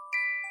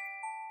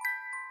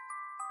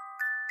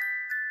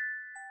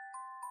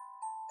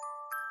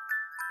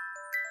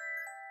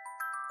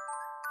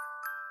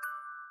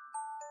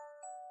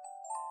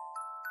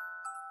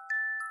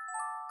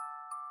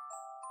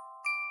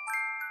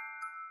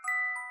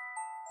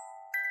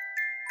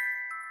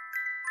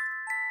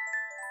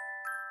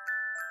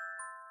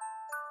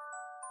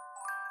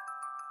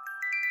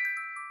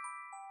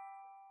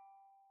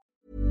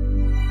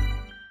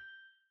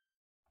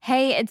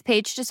 Hey, it's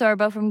Paige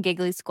DeSorbo from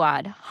Giggly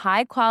Squad.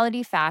 High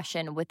quality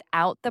fashion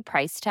without the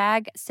price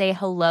tag. Say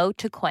hello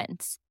to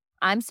Quince.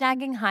 I'm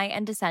snagging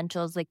high-end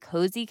essentials like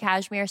cozy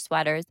cashmere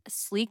sweaters,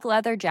 sleek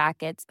leather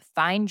jackets,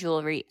 fine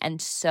jewelry,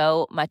 and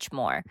so much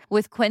more.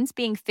 With Quince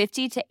being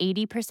 50 to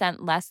 80%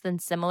 less than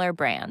similar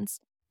brands.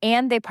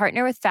 And they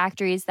partner with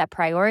factories that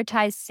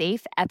prioritize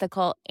safe,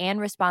 ethical, and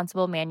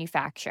responsible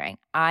manufacturing.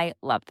 I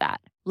love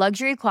that.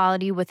 Luxury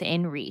quality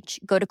within reach.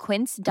 Go to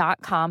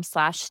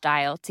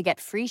quince.com/style to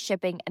get free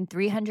shipping and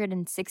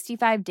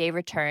 365-day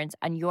returns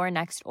on your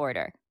next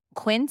order.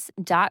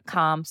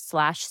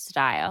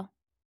 Quince.com/style.